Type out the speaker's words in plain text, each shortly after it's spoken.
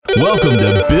Welcome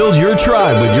to Build Your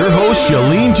Tribe with your host,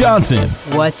 Chalene Johnson.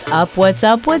 What's up, what's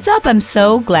up, what's up? I'm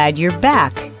so glad you're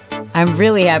back. I'm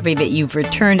really happy that you've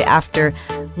returned after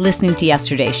listening to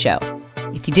yesterday's show.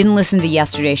 If you didn't listen to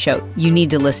yesterday's show, you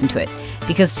need to listen to it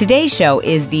because today's show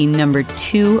is the number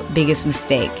 2 biggest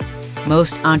mistake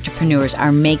most entrepreneurs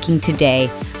are making today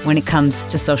when it comes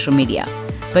to social media.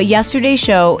 But yesterday's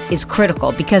show is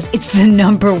critical because it's the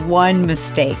number 1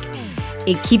 mistake.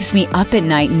 It keeps me up at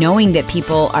night knowing that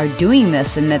people are doing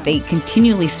this and that they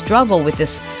continually struggle with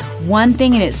this one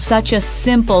thing, and it's such a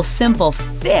simple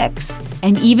fix.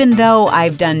 And even though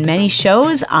I've done many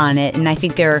shows on it, and I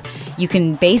think you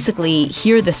can basically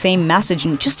hear the same message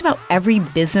in just about every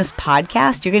business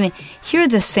podcast, you're going to hear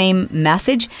the same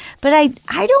message, but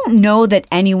I don't know that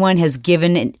anyone has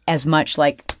given it as much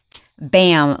like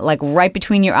bam, like right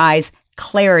between your eyes,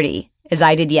 clarity as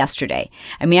I did yesterday.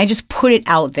 I mean, I just put it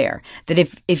out there that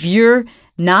if you're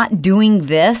not doing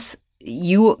this,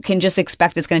 you can just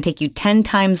expect it's going to take you 10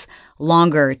 times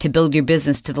longer to build your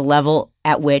business to the level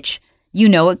at which you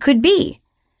know it could be.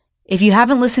 If you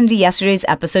haven't listened to yesterday's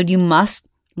episode, you must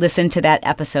listen to that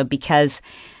episode because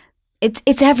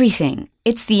it's everything.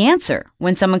 It's the answer.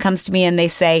 When someone comes to me and they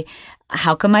say,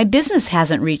 how come my business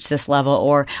hasn't reached this level?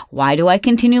 Or why do I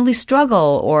continually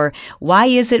struggle? Or why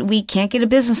is it we can't get a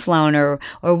business loan? Or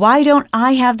why don't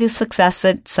I have the success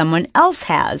that someone else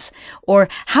has? Or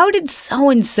how did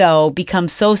so-and-so become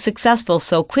so successful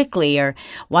so quickly? Or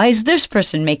why is this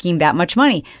person making that much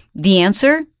money? The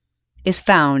answer is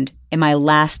found in my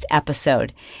last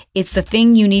episode. It's the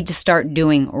thing you need to start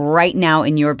doing right now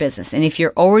in your business. And if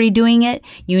you're already doing it,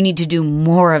 you need to do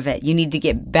more of it. You need to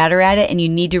get better at it, and you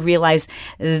need to realize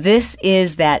this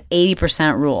is that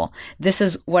 80% rule. This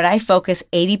is what I focus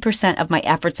 80% of my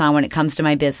efforts on when it comes to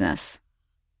my business.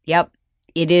 Yep,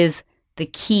 it is the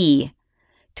key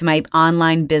to my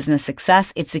online business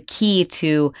success. It's the key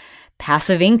to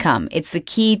passive income. It's the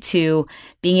key to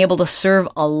being able to serve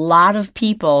a lot of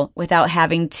people without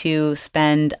having to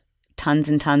spend tons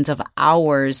and tons of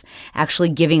hours actually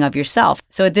giving of yourself.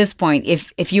 So at this point,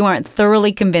 if you aren't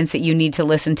thoroughly convinced that you need to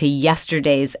listen to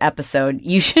yesterday's episode,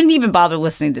 you shouldn't even bother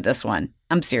listening to this one.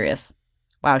 I'm serious.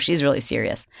 Wow, she's really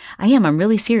serious. I am. I'm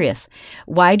really serious.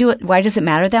 Why does it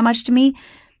matter that much to me?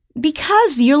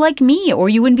 Because you're like me, or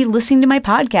you wouldn't be listening to my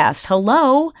podcast.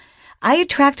 Hello? I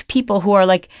attract people who are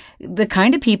like the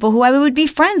kind of people who I would be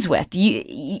friends with.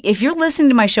 If you're listening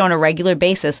to my show on a regular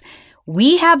basis,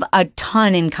 we have a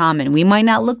ton in common. We might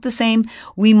not look the same.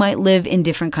 We might live in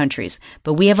different countries,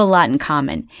 but we have a lot in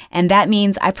common. And that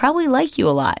means I probably like you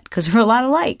a lot because we're a lot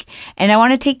alike. And I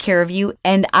want to take care of you.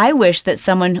 And I wish that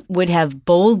someone would have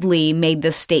boldly made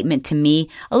this statement to me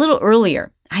a little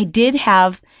earlier. I did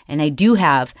have, and I do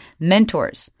have,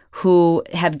 mentors who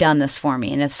have done this for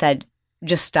me and have said,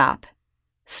 just stop.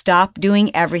 Stop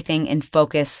doing everything and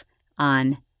focus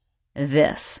on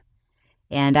this.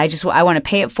 And I want to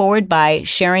pay it forward by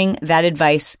sharing that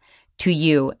advice to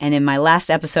you. And in my last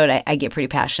episode, I get pretty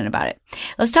passionate about it.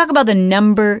 Let's talk about the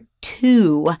number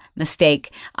 2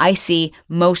 mistake I see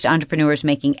most entrepreneurs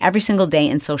making every single day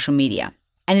in social media.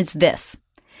 And it's this.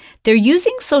 They're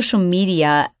using social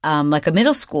media like a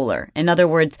middle schooler. In other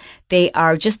words, they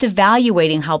are just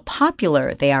evaluating how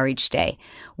popular they are each day.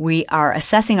 We are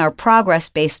assessing our progress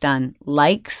based on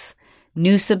likes,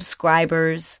 new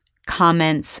subscribers,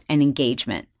 comments, and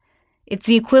engagement. It's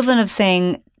the equivalent of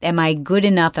saying, am I good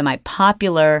enough? Am I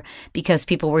popular because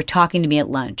people were talking to me at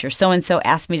lunch, or so-and-so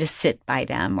asked me to sit by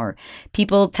them, or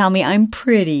people tell me I'm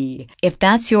pretty? If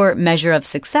that's your measure of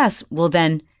success, well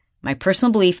then, my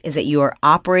personal belief is that you are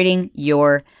operating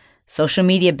your social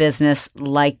media business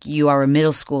like you are a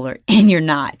middle schooler, and you're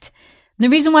not. And the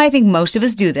reason why I think most of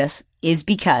us do this is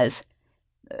because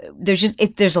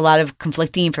there's a lot of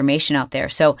conflicting information out there.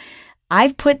 So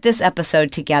I've put this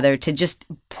episode together to just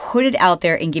put it out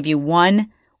there and give you one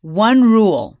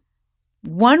rule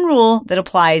that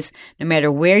applies no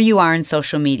matter where you are in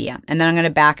social media. And then I'm going to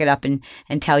back it up and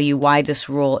tell you why this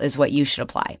rule is what you should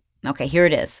apply. Okay, here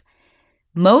it is.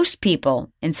 Most people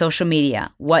in social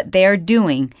media, what they're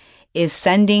doing is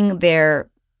sending their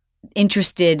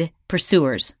interested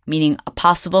pursuers, meaning a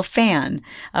possible fan,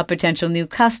 a potential new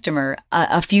customer,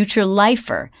 a future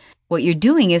lifer. What you're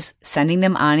doing is sending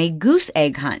them on a goose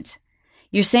egg hunt.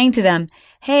 You're saying to them,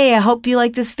 hey, I hope you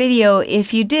like this video.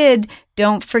 If you did,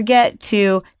 don't forget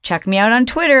to check me out on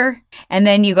Twitter. And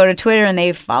then you go to Twitter and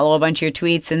they follow a bunch of your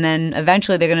tweets. And then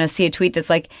eventually they're going to see a tweet that's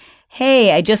like,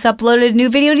 hey, I just uploaded a new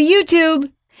video to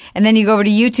YouTube. And then you go over to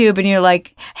YouTube and you're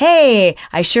like, hey,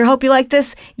 I sure hope you like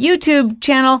this YouTube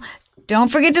channel.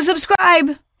 Don't forget to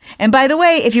subscribe. And by the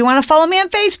way, if you want to follow me on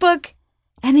Facebook,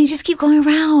 And then you just keep going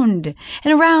around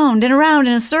and around and around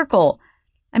in a circle.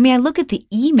 I mean, I look at the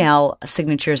email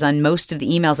signatures on most of the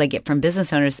emails I get from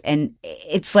business owners, and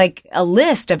it's like a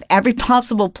list of every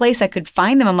possible place I could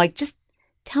find them. I'm like, just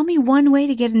tell me one way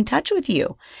to get in touch with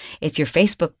you. It's your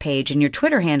Facebook page and your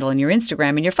Twitter handle and your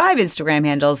Instagram and your 5 Instagram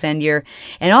handles and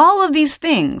all of these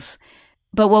things.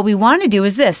 But what we want to do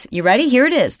is this. You ready? Here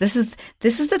it is. This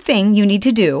is the thing you need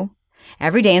to do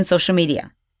every day in social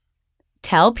media.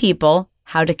 Tell people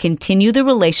how to continue the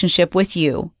relationship with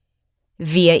you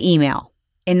via email.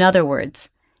 In other words,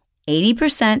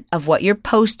 80% of what you're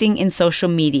posting in social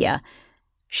media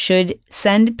should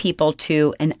send people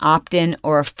to an opt-in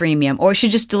or a freemium, or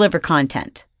should just deliver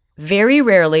content. Very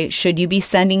rarely should you be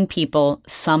sending people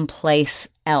someplace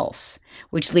else,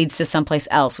 which leads to someplace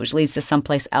else, which leads to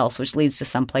someplace else, which leads to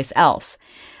someplace else.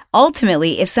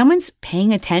 Ultimately, if someone's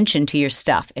paying attention to your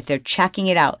stuff, if they're checking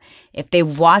it out, if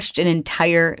they've watched an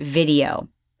entire video,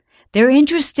 they're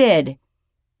interested.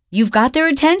 You've got their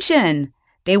attention.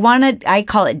 They want to, I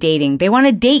call it dating. They want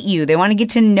to date you. They want to get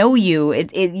to know you.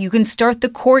 You can start the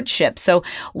courtship. So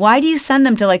why do you send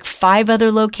them to like 5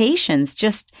 other locations?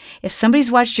 Just if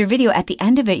somebody's watched your video, at the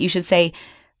end of it, you should say,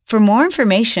 for more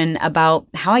information about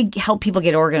how I help people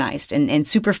get organized and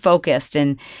super focused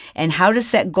and how to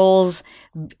set goals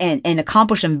and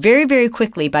accomplish them very, very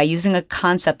quickly by using a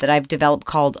concept that I've developed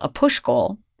called a push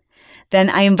goal, then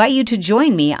I invite you to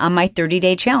join me on my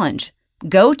 30-day challenge.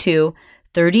 Go to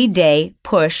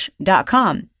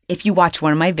 30daypush.com. If you watch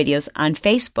one of my videos on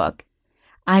Facebook,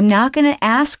 I'm not going to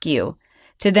ask you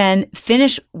to then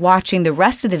finish watching the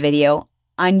rest of the video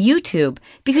on YouTube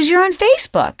because you're on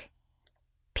Facebook.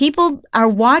 People are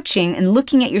watching and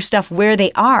looking at your stuff where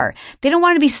they are. They don't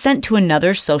want to be sent to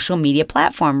another social media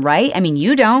platform, right? I mean,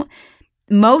 you don't.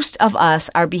 Most of us,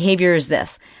 our behavior is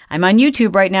this. I'm on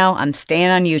YouTube right now. I'm staying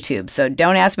on YouTube. So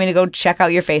don't ask me to go check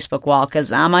out your Facebook wall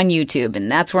because I'm on YouTube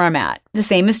and that's where I'm at. The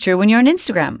same is true when you're on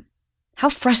Instagram. How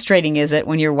frustrating is it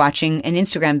when you're watching an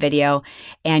Instagram video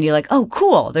and you're like, oh,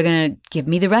 cool. They're going to give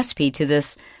me the recipe to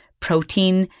this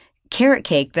protein carrot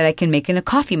cake that I can make in a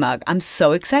coffee mug. I'm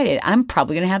so excited. I'm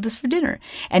probably going to have this for dinner.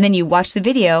 And then you watch the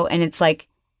video and it's like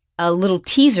a little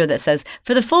teaser that says,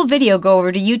 for the full video, go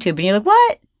over to YouTube. And you're like,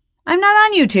 what? I'm not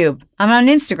on YouTube. I'm on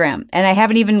Instagram and I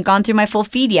haven't even gone through my full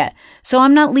feed yet. So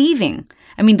I'm not leaving.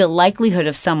 I mean, the likelihood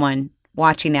of someone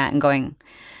watching that and going,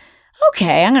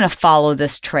 okay, I'm going to follow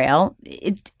this trail,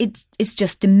 it's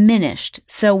just diminished.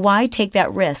 So why take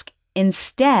that risk?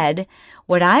 Instead,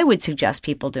 what I would suggest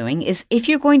people doing is if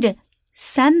you're going to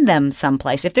send them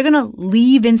someplace, if they're going to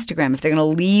leave Instagram, if they're going to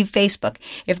leave Facebook,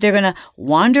 if they're going to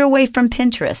wander away from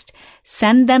Pinterest,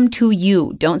 send them to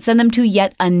you. Don't send them to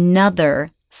yet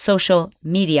another social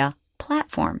media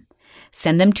platform.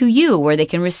 Send them to you where they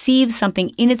can receive something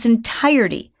in its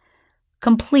entirety,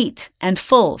 complete and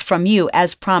full from you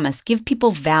as promised. Give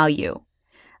people value.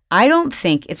 I don't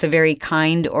think it's a very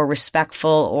kind or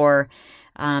respectful or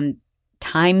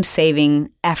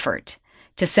time-saving effort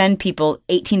to send people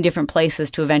 18 different places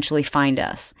to eventually find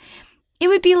us. It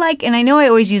would be like, and I know I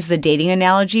always use the dating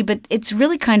analogy, but it's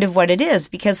really kind of what it is,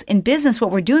 because in business,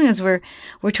 what we're doing is we're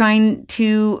trying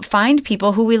to find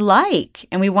people who we like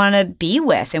and we want to be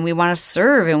with and we want to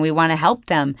serve and we want to help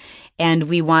them and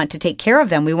we want to take care of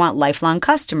them. We want lifelong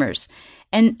customers.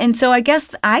 And so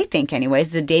I think anyways,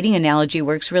 the dating analogy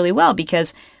works really well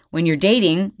because when you're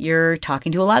dating, you're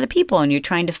talking to a lot of people and you're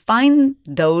trying to find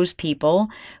those people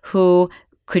who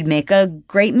could make a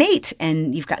great mate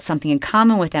and you've got something in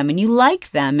common with them and you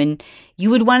like them and you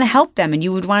would want to help them and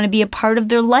you would want to be a part of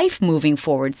their life moving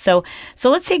forward. So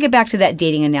let's take it back to that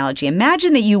dating analogy.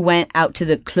 Imagine that you went out to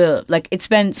the club. Like, it's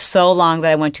been so long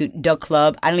that I went to the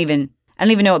club. I don't even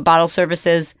know what bottle service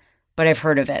is, but I've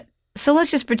heard of it. So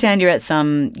let's just pretend you're at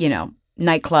some,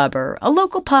 nightclub or a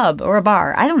local pub or a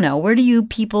bar. I don't know. Where do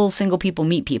single people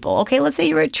meet people? Okay, let's say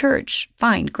you're at church.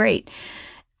 Fine, great.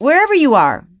 Wherever you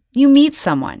are, you meet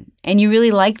someone and you really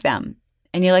like them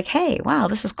and you're like, hey, wow,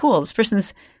 this is cool. This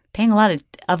person's paying a lot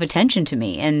of attention to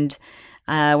me and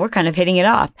we're kind of hitting it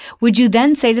off. Would you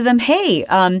then say to them, hey,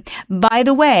 by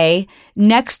the way,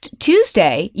 next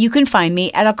Tuesday, you can find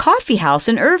me at a coffee house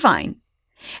in Irvine.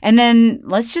 And then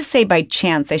let's just say by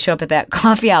chance they show up at that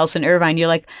coffee house in Irvine. You're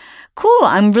like, cool,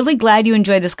 I'm really glad you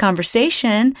enjoyed this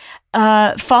conversation.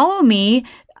 Follow me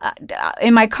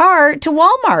in my car to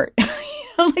Walmart.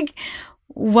 Like,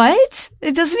 what?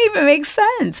 It doesn't even make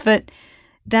sense. But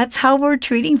that's how we're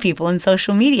treating people in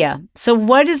social media. So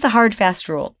what is the hard, fast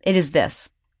rule? It is this.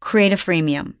 Create a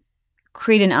freemium.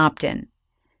 Create an opt-in.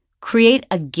 Create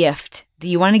a gift that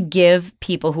you want to give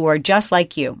people who are just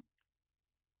like you,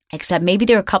 except maybe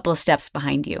they're a couple of steps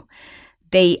behind you.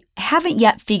 they haven't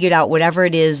yet figured out whatever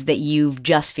it is that you've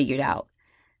just figured out.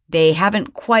 They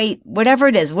haven't quite, whatever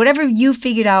it is, whatever you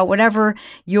figured out, whatever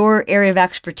your area of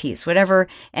expertise, whatever,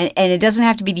 and it doesn't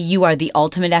have to be that you are the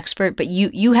ultimate expert, but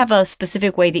you have a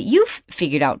specific way that you've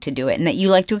figured out to do it and that you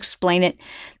like to explain it.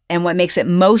 And what makes it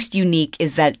most unique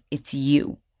is that it's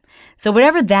you. So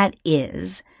whatever that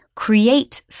is,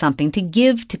 create something to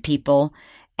give to people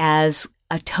as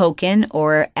a token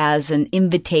or as an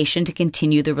invitation to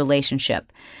continue the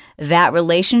relationship. That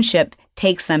relationship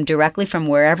takes them directly from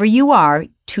wherever you are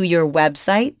to your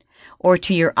website or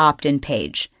to your opt-in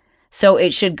page. So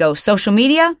it should go social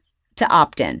media to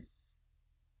opt-in.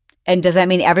 And does that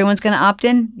mean everyone's going to opt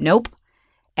in? Nope.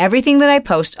 Everything that I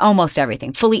post, almost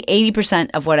everything, fully 80%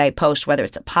 of what I post, whether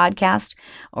it's a podcast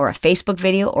or a Facebook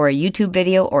video or a YouTube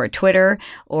video or a Twitter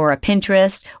or a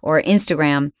Pinterest or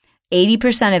Instagram,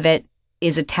 80% of it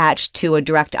is attached to a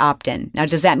direct opt-in. Now,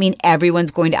 does that mean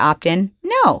everyone's going to opt in?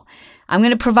 No. I'm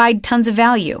going to provide tons of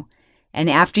value. And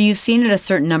after you've seen it a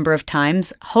certain number of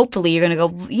times, hopefully you're going to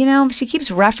go, she keeps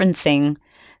referencing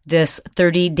this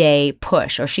 30-day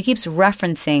push, or she keeps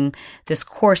referencing this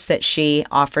course that she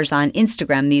offers on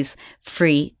Instagram, these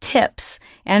free tips.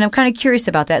 And I'm kind of curious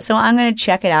about that. So I'm going to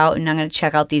check it out and I'm going to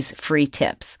check out these free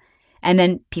tips. And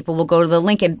then people will go to the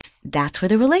link and that's where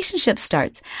the relationship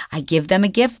starts. I give them a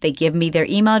gift. They give me their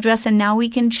email address and now we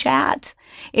can chat.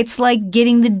 It's like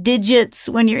getting the digits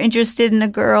when you're interested in a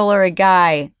girl or a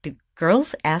guy. Do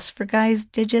girls ask for guys'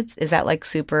 digits? Is that like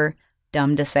super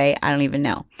dumb to say? I don't even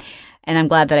know. And I'm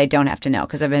glad that I don't have to know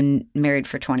because I've been married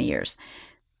for 20 years.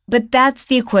 But that's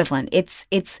the equivalent. It's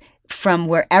from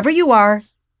wherever you are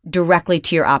directly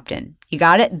to your opt-in. You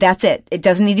got it? That's it. It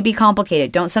doesn't need to be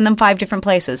complicated. Don't send them 5 different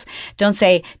places.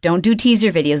 Don't do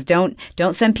teaser videos.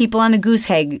 Don't send people on a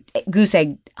goose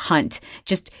egg hunt.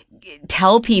 Just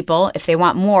tell people, if they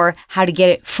want more, how to get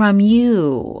it from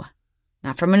you.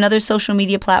 Not from another social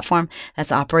media platform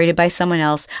that's operated by someone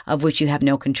else of which you have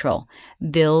no control.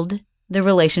 Build the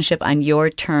relationship on your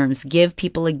terms. Give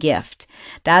people a gift.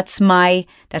 That's my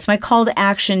call to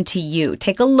action to you.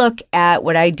 Take a look at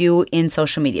what I do in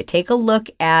social media. Take a look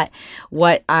at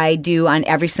what I do on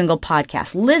every single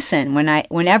podcast. Listen,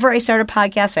 whenever I start a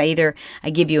podcast, I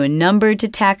give you a number to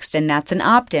text and that's an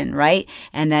opt-in, right?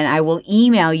 And then I will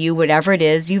email you whatever it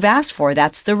is you've asked for.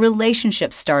 That's the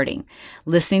relationship starting.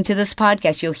 Listening to this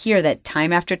podcast, you'll hear that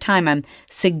time after time I'm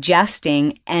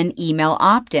suggesting an email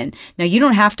opt-in. Now you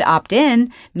don't have to opt in.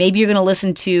 Maybe you're going to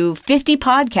listen to 50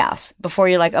 podcasts before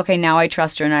you're like, okay, now I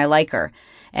trust her and I like her.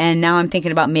 And now I'm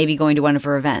thinking about maybe going to one of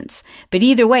her events. But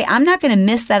either way, I'm not going to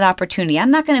miss that opportunity.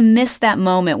 I'm not going to miss that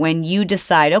moment when you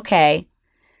decide, okay,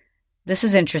 this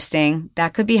is interesting.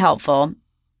 That could be helpful.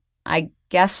 I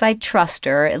guess I trust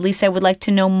her. At least I would like to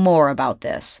know more about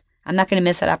this. I'm not going to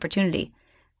miss that opportunity.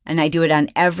 And I do it on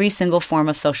every single form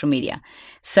of social media.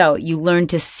 So you learn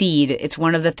to seed. It's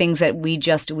one of the things that we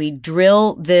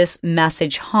drill this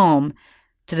message home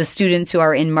to the students who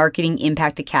are in Marketing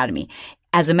Impact Academy.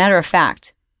 As a matter of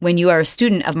fact, when you are a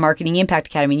student of Marketing Impact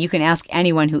Academy, and you can ask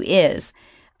anyone who is,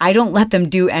 I don't let them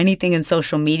do anything in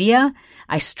social media.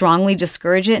 I strongly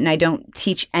discourage it, and I don't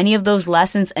teach any of those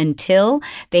lessons until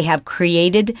they have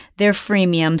created their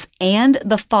freemiums and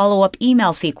the follow-up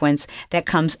email sequence that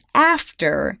comes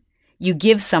after you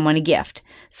give someone a gift.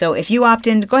 So if you opt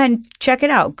in, go ahead and check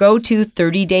it out. Go to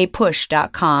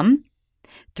 30daypush.com,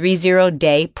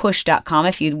 30daypush.com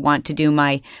if you want to do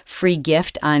my free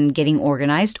gift on getting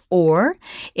organized, or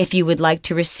if you would like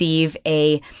to receive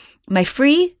my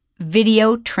free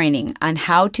video training on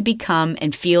how to become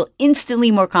and feel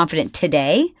instantly more confident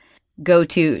today, go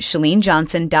to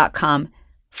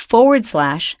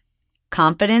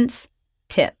ChaleneJohnson.com/confidence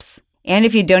tips. And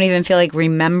if you don't even feel like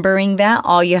remembering that,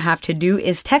 all you have to do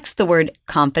is text the word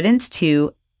confidence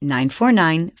to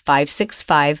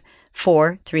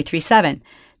 949-565-4337.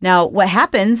 Now, what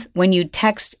happens when you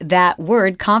text that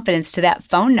word confidence to that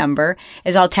phone number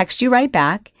is I'll text you right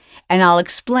back and I'll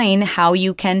explain how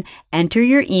you can enter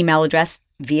your email address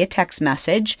via text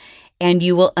message and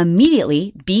you will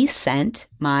immediately be sent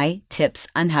my tips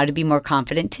on how to be more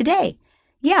confident today.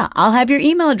 Yeah, I'll have your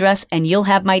email address and you'll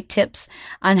have my tips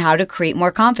on how to create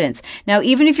more confidence. Now,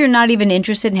 even if you're not even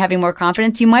interested in having more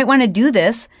confidence, you might want to do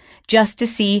this just to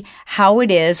see how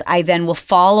it is. I then will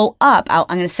follow up. I'm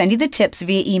going to send you the tips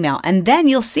via email, and then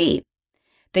you'll see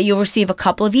that you'll receive a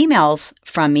couple of emails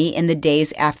from me in the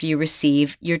days after you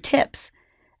receive your tips.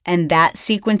 And that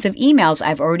sequence of emails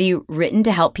I've already written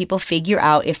to help people figure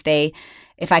out if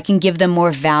I can give them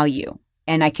more value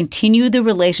and I continue the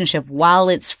relationship while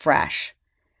it's fresh.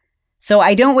 So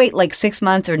I don't wait like 6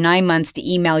 months or 9 months to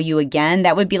email you again.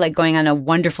 That would be like going on a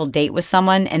wonderful date with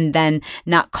someone and then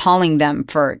not calling them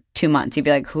for 2 months. You'd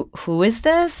be like, who is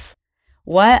this?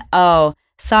 What? Oh,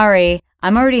 sorry,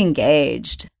 I'm already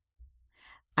engaged.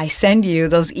 I send you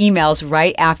those emails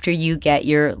right after you get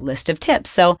your list of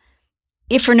tips. So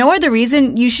if for no other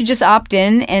reason, you should just opt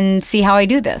in and see how I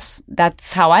do this.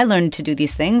 That's how I learned to do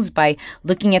these things, by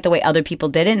looking at the way other people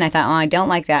did it. And I thought, oh, I don't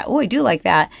like that. Oh, I do like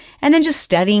that. And then just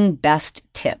studying best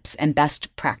tips and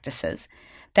best practices.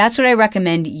 That's what I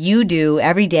recommend you do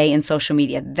every day in social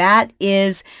media. That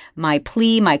is my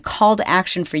plea, my call to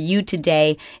action for you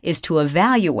today is to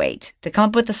evaluate, to come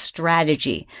up with a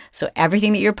strategy. So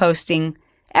everything that you're posting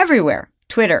everywhere,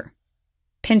 Twitter,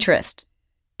 Pinterest,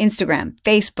 Instagram,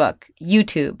 Facebook,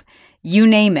 YouTube, you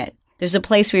name it. There's a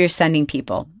place where you're sending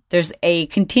people. There's a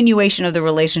continuation of the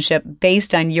relationship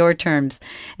based on your terms.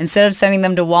 Instead of sending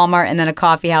them to Walmart and then a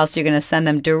coffee house, you're going to send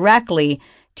them directly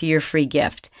to your free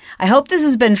gift. I hope this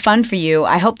has been fun for you.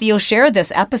 I hope that you'll share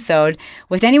this episode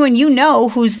with anyone you know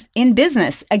who's in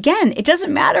business. Again, it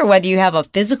doesn't matter whether you have a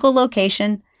physical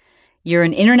location, you're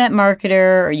an internet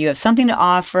marketer, or you have something to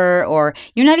offer, or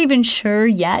you're not even sure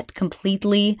yet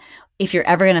completely if you're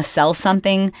ever going to sell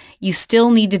something. You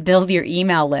still need to build your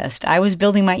email list. I was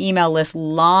building my email list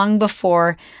long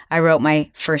before I wrote my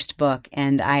first book,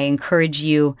 and I encourage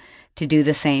you to do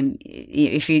the same.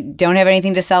 If you don't have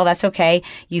anything to sell, that's okay.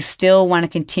 You still want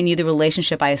to continue the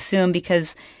relationship, I assume,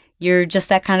 because you're just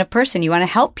that kind of person. You want to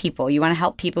help people. You want to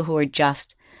help people who are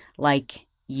just like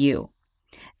you.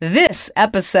 This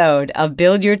episode of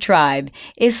Build Your Tribe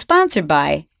is sponsored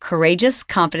by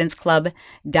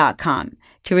CourageousConfidenceClub.com.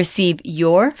 To receive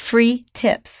your free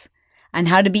tips on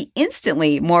how to be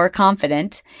instantly more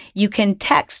confident, you can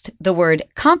text the word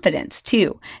confidence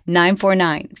to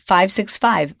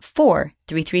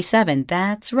 949-565-4337.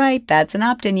 That's right. That's an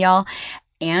opt-in, y'all.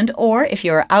 And or if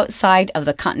you're outside of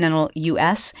the continental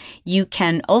U.S., you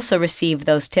can also receive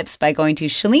those tips by going to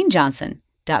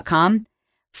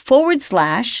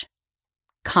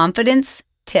ShaleneJohnson.com/confidence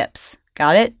tips.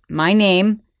 Got it? My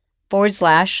name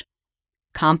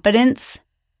 /confidence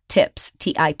tips,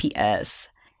 TIPS.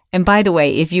 And by the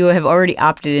way, if you have already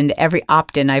opted into every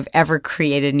opt-in I've ever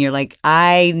created and you're like,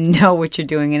 I know what you're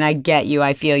doing and I get you,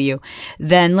 I feel you,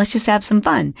 then let's just have some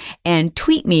fun. And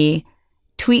tweet me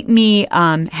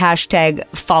hashtag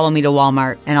follow me to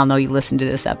Walmart, and I'll know you listened to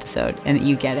this episode and that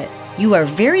you get it. You are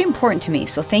very important to me,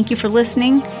 so thank you for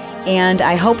listening. And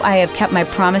I hope I have kept my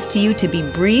promise to you to be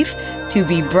brief, to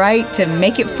be bright, to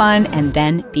make it fun, and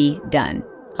then be done.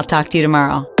 I'll talk to you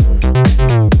tomorrow.